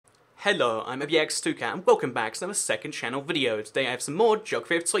Hello, I'm ABX2Cat and welcome back to another second channel video. Today I have some more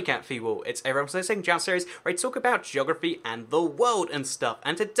Geography of Toycat for you all. It's a second channel series where I talk about geography and the world and stuff.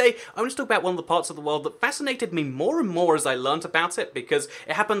 And today I want to talk about one of the parts of the world that fascinated me more and more as I learnt about it, because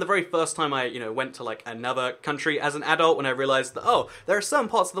it happened the very first time I, went to like another country as an adult, when I realized that, oh, there are certain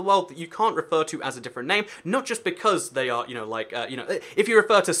parts of the world that you can't refer to as a different name, not just because they are, if you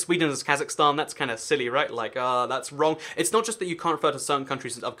refer to Sweden as Kazakhstan, that's kind of silly, right? Like, that's wrong. It's not just that you can't refer to certain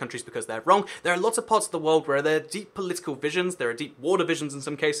countries as other countries because they're wrong. There are lots of parts of the world where there are deep political divisions, there are deep war divisions in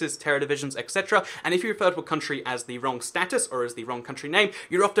some cases, terror divisions, etc. And if you refer to a country as the wrong status or as the wrong country name,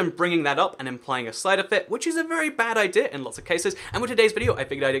 you're often bringing that up and implying a side of it, which is a very bad idea in lots of cases. And with today's video, I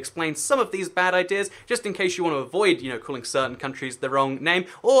figured I'd explain some of these bad ideas, just in case you want to avoid, calling certain countries the wrong name,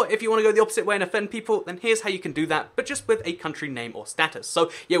 or if you want to go the opposite way and offend people, then here's how you can do that, but just with a country name or status.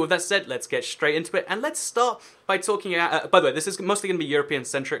 So yeah, with that said, let's get straight into it, and let's start by talking about, by the way, this is mostly going to be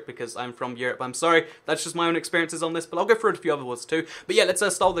European-centric because I'm from Europe. I'm sorry, that's just my own experiences on this, but I'll go through a few other ones too. But yeah, let's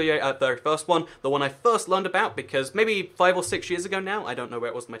start with the very first one, the one I first learned about, because maybe 5 or 6 years ago now, I don't know where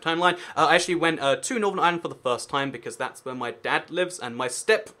it was in my timeline, I actually went to Northern Ireland for the first time, because that's where my dad lives, and my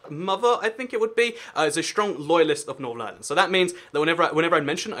stepmother, I think it would be, is a strong loyalist of Northern Ireland. So that means that whenever I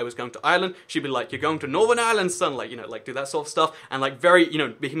mentioned I was going to Ireland, she'd be like, "You're going to Northern Ireland, son," like, like do that sort of stuff, and like very,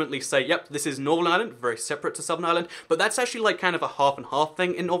 vehemently say, "Yep, this is Northern Ireland, very separate to Southern Ireland." But that's actually like kind of a half and half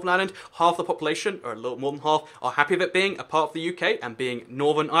thing in Northern Ireland. Half the population, or a little more than half, are happy with it being a part of the UK and being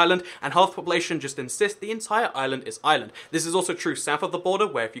Northern Ireland, and half the population just insists the entire island is Ireland. This is also true south of the border,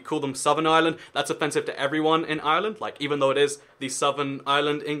 where if you call them Southern Ireland, that's offensive to everyone in Ireland, like even though it is the Southern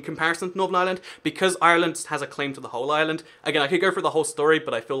Ireland in comparison to Northern Ireland, because Ireland has a claim to the whole island. Again, I could go through the whole story,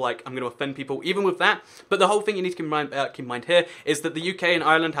 but I feel like I'm going to offend people even with that. But the whole thing you need to keep in mind here is that the UK and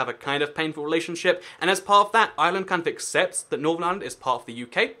Ireland have a kind of painful relationship, and as part of that, Ireland kind of accepts that Northern Ireland is part of the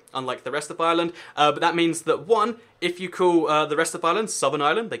UK, unlike the rest of Ireland. But that means that, one, if you call the rest of Ireland Southern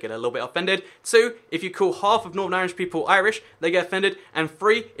Ireland, they get a little bit offended. 2, if you call half of Northern Irish people Irish, they get offended. And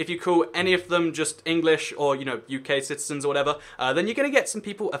 3, if you call any of them just English or, UK citizens or whatever, then you're going to get some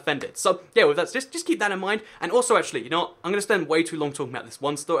people offended. So, yeah, with that, just keep that in mind. And also, actually, I'm going to spend way too long talking about this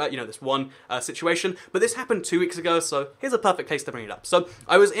one story, this one situation. But this happened 2 weeks ago, so here's a perfect place to bring it up. So,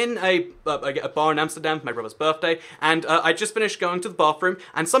 I was in a bar in Amsterdam for my brother's birthday, and I just finished going to the bathroom,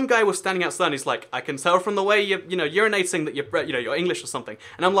 and some guy was standing outside, and he's like, "I can tell from the way you're urinating that you're English or something."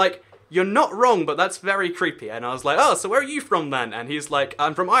 And I'm like, "You're not wrong, but that's very creepy." And I was like, "Oh, so where are you from then?" And he's like,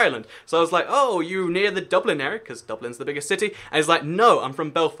 "I'm from Ireland." So I was like, "Oh, you near the Dublin area?" Because Dublin's the biggest city. And he's like, "No, I'm from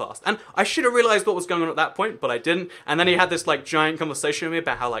Belfast." And I should have realized what was going on at that point, but I didn't. And then he had this like giant conversation with me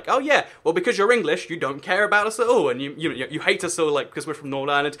about how like, "Oh yeah, well because you're English, you don't care about us at all, and you hate us all like because we're from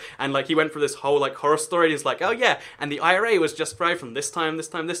Northern Ireland." And like he went through this whole like horror story. And he's like, "Oh yeah, and the IRA was justified from this time.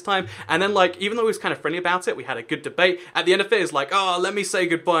 And then like even though he was kind of friendly about it, we had a good debate. At the end of it, he's like, "Oh, let me say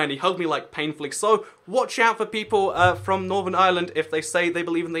goodbye," and he hugged me like painfully. So watch out for people from Northern Ireland if they say they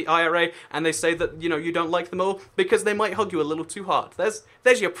believe in the IRA and they say that you don't like them all, because they might hug you a little too hard.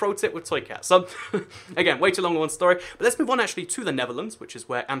 There's your pro tip with Toycat. So again, way too long one story, but let's move on actually to the Netherlands, which is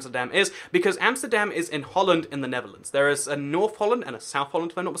where Amsterdam is, because Amsterdam is in Holland in the Netherlands. There is a North Holland and a South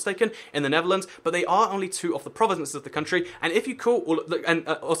Holland, if I'm not mistaken, in the Netherlands, but they are only 2 of the provinces of the country. And if you call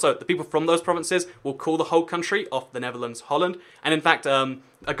also the people from those provinces will call the whole country of the Netherlands Holland. And in fact,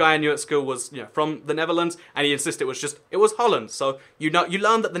 a guy I knew at school was, from the Netherlands, and he insisted it was Holland. So you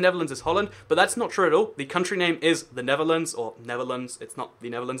learn that the Netherlands is Holland, but that's not true at all. The country name is the Netherlands, or Netherlands. It's not the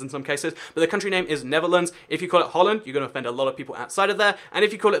Netherlands in some cases, but the country name is Netherlands. If you call it Holland, you're going to offend a lot of people outside of there. And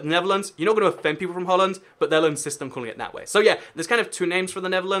if you call it the Netherlands, you're not going to offend people from Holland, but they'll insist on calling it that way. So yeah, there's kind of 2 names for the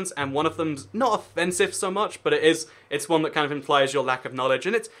Netherlands, and one of them's not offensive so much, but it's one that kind of implies your lack of knowledge,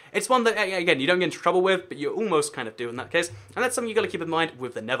 and it's one that, again, you don't get into trouble with, but you almost kind of do in that case, and that's something you got to keep in mind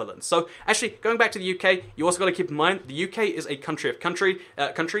with the Netherlands. So actually, going back to the UK, you also got to keep in mind the UK is a country of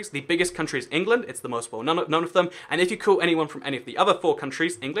countries. The biggest country is England. It's the most well known of them, and if you call anyone from any of the other 4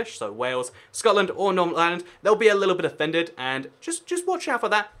 countries English, so Wales, Scotland, or Northern Ireland, they'll be a little bit offended, and just watch out for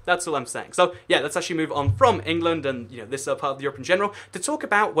that. That's all I'm saying. So yeah, let's actually move on from England and this part of Europe in general to talk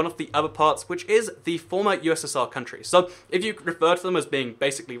about one of the other parts, which is the former USSR countries. So if you refer to them as being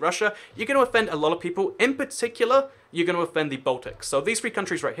basically Russia, you're going to offend a lot of people, in particular you're going to offend the Baltics. So these three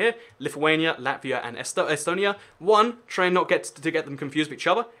countries right here, Lithuania, Latvia, and Estonia, one, try and not get to get them confused with each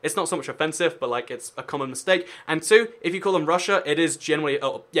other. It's not so much offensive, but like it's a common mistake. And two, if you call them Russia, it is generally,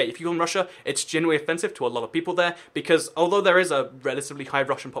 if you call them Russia, it's generally offensive to a lot of people there, because although there is a relatively high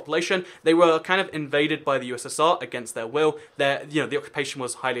Russian population, they were kind of invaded by the USSR against their will. The occupation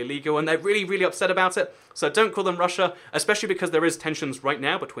was highly illegal, and they're really, really upset about it. So don't call them Russia, especially because there is tensions right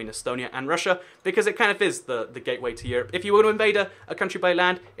now between Estonia and Russia, because it kind of is the gateway to Europe. If you were to invade a country by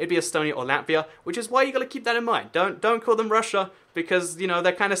land, it'd be Estonia or Latvia, which is why you got to keep that in mind. Don't call them Russia, because,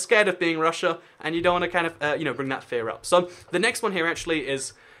 they're kind of scared of being Russia, and you don't want to kind of, bring that fear up. So the next one here actually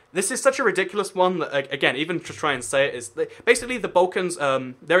is... This is such a ridiculous one that, again, even to try and say it, is basically the Balkans,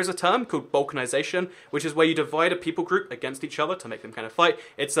 there is a term called Balkanization, which is where you divide a people group against each other to make them kind of fight.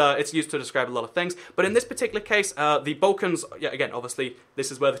 It's used to describe a lot of things, but in this particular case, the Balkans, again, obviously, this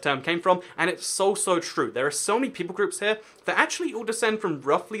is where the term came from, and it's so true. There are so many people groups here that actually all descend from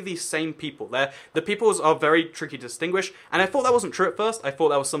roughly the same people. The peoples are very tricky to distinguish, and I thought that wasn't true at first. I thought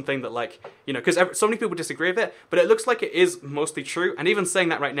that was something that, like, because so many people disagree with it, but it looks like it is mostly true, and even saying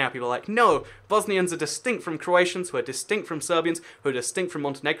that right now, people are like, no, Bosnians are distinct from Croatians, who are distinct from Serbians, who are distinct from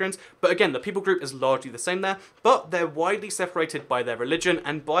Montenegrins. But again, the people group is largely the same there, but they're widely separated by their religion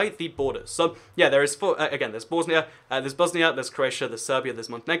and by the borders. So yeah, there's Bosnia, there's Croatia, there's Serbia, there's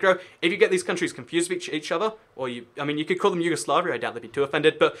Montenegro. If you get these countries confused with each other, or you could call them Yugoslavia, I doubt they'd be too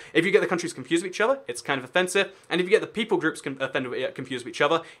offended, but if you get the countries confused with each other, it's kind of offensive. And if you get the people groups confused with each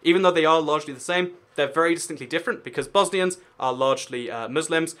other, even though they are largely the same, they're very distinctly different, because Bosnians are largely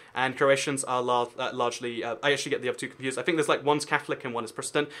Muslims and Croatians are largely, I actually get the other two confused. I think there's like one's Catholic and one is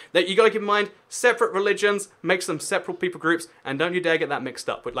Protestant. That you gotta keep in mind, separate religions makes them separate people groups, and don't you dare get that mixed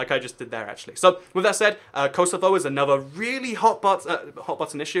up with, like I just did there actually. So with that said, Kosovo is another really hot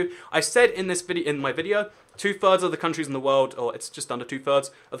button issue. I said in my video, 2/3 of the countries in the world, or it's just under 2/3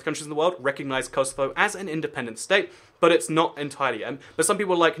 of the countries in the world, recognize Kosovo as an independent state, but it's not entirely. But some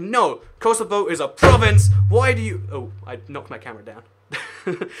people are like, no, Kosovo is a province. Why do you... Oh, I knocked my camera down.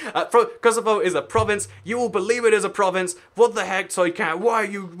 Kosovo is a province. You will believe it is a province. What the heck, Toycat? Why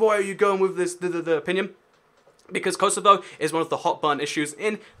are you going with this the opinion? Because Kosovo is one of the hot button issues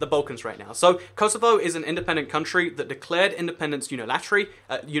in the Balkans right now. So Kosovo is an independent country that declared independence unilaterally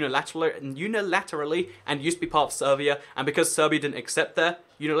and used to be part of Serbia. And because Serbia didn't accept their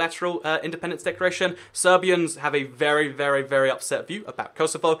unilateral independence declaration, Serbians have a very, very, very upset view about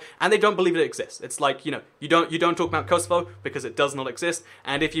Kosovo, and they don't believe it exists. It's like, you don't talk about Kosovo because it does not exist.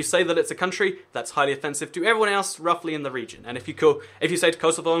 And if you say that it's a country, that's highly offensive to everyone else roughly in the region. And if you say to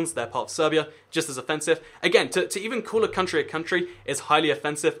Kosovans they're part of Serbia, just as offensive. Again, to even call a country is highly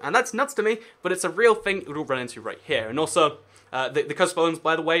offensive, and that's nuts to me, but it's a real thing we'll run into right here. And also, the Kosovans,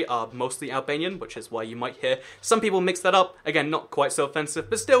 by the way, are mostly Albanian, which is why you might hear some people mix that up. Again, not quite so offensive,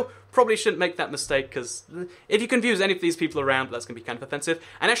 but still, probably shouldn't make that mistake, because if you confuse any of these people around, that's going to be kind of offensive.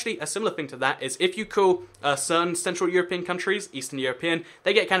 And actually, a similar thing to that is if you call certain Central European countries Eastern European,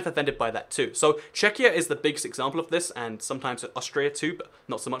 they get kind of offended by that too. So Czechia is the biggest example of this, and sometimes Austria too, but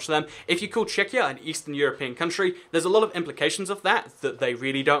not so much for them. If you call Czechia an Eastern European country, there's a lot of implications of that they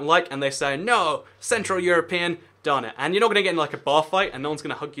really don't like, and they say, no, Central European, darn it. And you're not going to get in like a bar fight, and no one's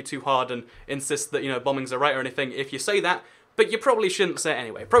going to hug you too hard and insist that, bombings are right or anything if you say that, but you probably shouldn't say it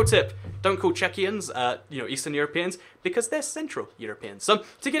anyway. Pro tip, don't call Czechians, Eastern Europeans, because they're Central Europeans. So,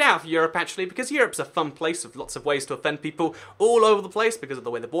 to get out of Europe, actually, because Europe's a fun place with lots of ways to offend people all over the place because of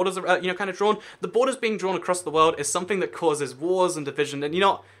the way the borders are, kind of drawn. The borders being drawn across the world is something that causes wars and division, and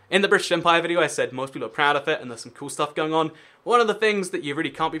in the British Empire video, I said most people are proud of it and there's some cool stuff going on. One of the things that you really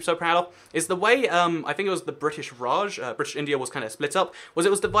can't be so proud of is the way, I think it was the British Raj, British India was kind of split up, was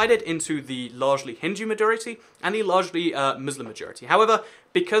it was divided into the largely Hindu majority and the largely Muslim majority. However,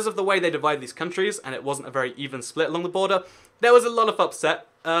 because of the way they divided these countries, and it wasn't a very even split along the border, there was a lot of upset,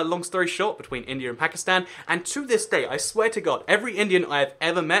 long story short, between India and Pakistan, and to this day, I swear to God, every Indian I have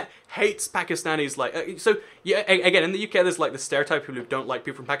ever met hates Pakistanis. Again, in the UK, there's like the stereotype of people who don't like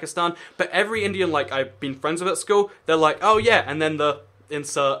people from Pakistan, but every Indian I've been friends with at school, they're like, oh yeah, and then the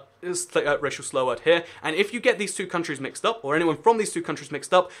insert racial slur word here, and if you get these two countries mixed up, or anyone from these two countries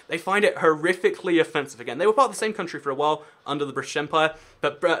mixed up, they find it horrifically offensive. Again, they were part of the same country for a while under the British Empire,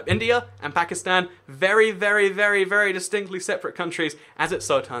 but India and Pakistan, very, very, very, very distinctly separate countries, as it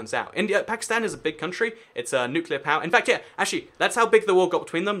so turns out. Pakistan is a big country, it's a nuclear power. In fact, yeah, actually, that's how big the war got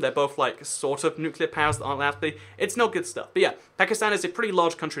between them. They're both sort of nuclear powers that aren't allowed to be. It's not good stuff. But yeah, Pakistan is a pretty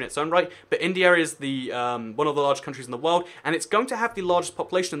large country in its own right, but India is the one of the largest countries in the world, and it's going to have the largest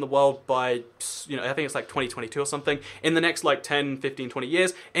population in the world by, you know, I think it's like 2022 or something. In the next like 10, 15, 20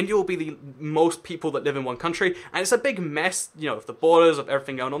 years, India will be the most people that live in one country, and it's a big mess, you know, of the borders, of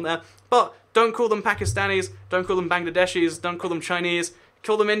everything going on there. But don't call them Pakistanis, don't call them Bangladeshis, don't call them Chinese.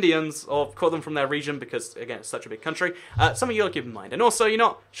 Call them Indians, or call them from their region, because, again, it's such a big country. Something you gotta keep in mind. And also, you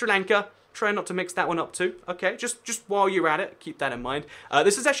know, Sri Lanka, try not to mix that one up too, okay? Just while you're at it, keep that in mind.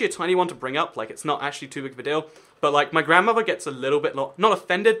 This is actually a tiny one to bring up, like, it's not actually too big of a deal. But, like, my grandmother gets a little bit, not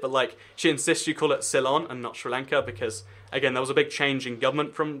offended, but, like, she insists you call it Ceylon and not Sri Lanka, because, again, there was a big change in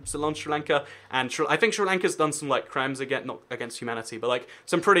government from Ceylon to Sri Lanka, and I think Sri Lanka's done some, like, crimes again, not against humanity, but, like,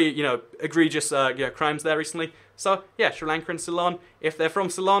 some pretty, you know, egregious, crimes there recently. So, yeah, Sri Lanka and Ceylon, if they're from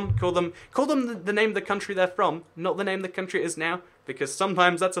Ceylon, call them the name of the country they're from, not the name the country is now, because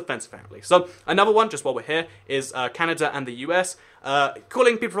sometimes that's offensive, apparently. So, another one, just while we're here, is Canada and the US.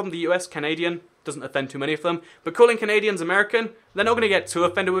 Calling people from the US Canadian doesn't offend too many of them, but calling Canadians American, they're not going to get too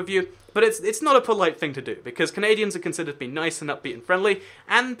offended with you, but it's not a polite thing to do, because Canadians are considered to be nice and upbeat and friendly,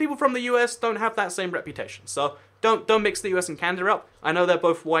 and people from the US don't have that same reputation. So, don't mix the US and Canada up. I know they're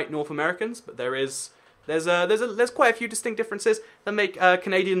both white North Americans, but there's quite a few distinct differences that make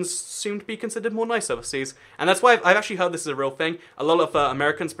Canadians seem to be considered more nice overseas, and that's why I've actually heard this is a real thing. A lot of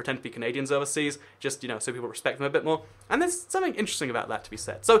Americans pretend to be Canadians overseas, just, you know, so people respect them a bit more, and there's something interesting about that to be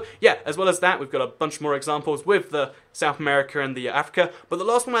said. So yeah, as well as that, we've got a bunch more examples with the South America and the Africa, but the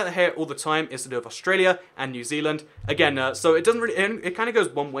last one I hear all the time is to do with Australia and New Zealand. Again, so it doesn't really, it kind of goes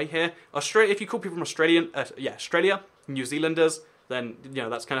one way here. Australia, if you call people from Australia, New Zealanders, then, you know,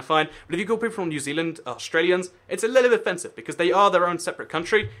 that's kind of fine. But if you call people from New Zealand Australians, it's a little bit offensive, because they are their own separate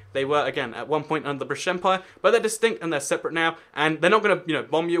country. They were, again, at one point under the British Empire, but they're distinct and they're separate now, and they're not going to, you know,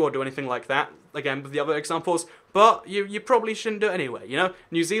 bomb you or do anything like that, again, with the other examples, but you probably shouldn't do it anyway, you know?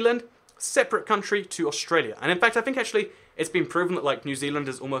 New Zealand, separate country to Australia. And in fact, I think actually it's been proven that, like, New Zealand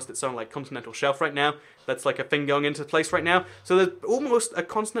is almost its own, like, continental shelf right now. That's, like, a thing going into place right now. So there's almost a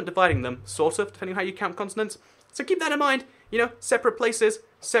continent dividing them, sort of, depending on how you count continents. So keep that in mind, you know, separate places,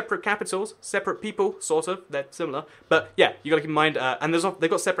 separate capitals, separate people, sort of, they're similar. But yeah, you gotta keep in mind, and they've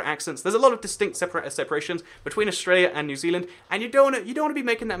got separate accents. There's a lot of distinct separations between Australia and New Zealand, and you don't wanna be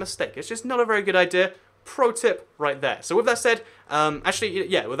making that mistake. It's just not a very good idea. Pro tip right there. So with that said, with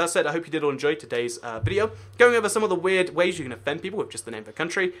that said, I hope you did all enjoy today's video, going over some of the weird ways you can offend people with just the name of a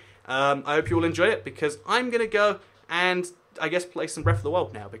country. I hope you all enjoyed it, because I'm gonna go and I guess play some Breath of the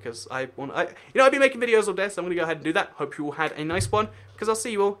Wild now, because I've been making videos all day, so I'm gonna go ahead and do that. Hope you all had a nice one, because I'll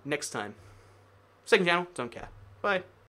see you all next time. Second channel, don't care. Bye.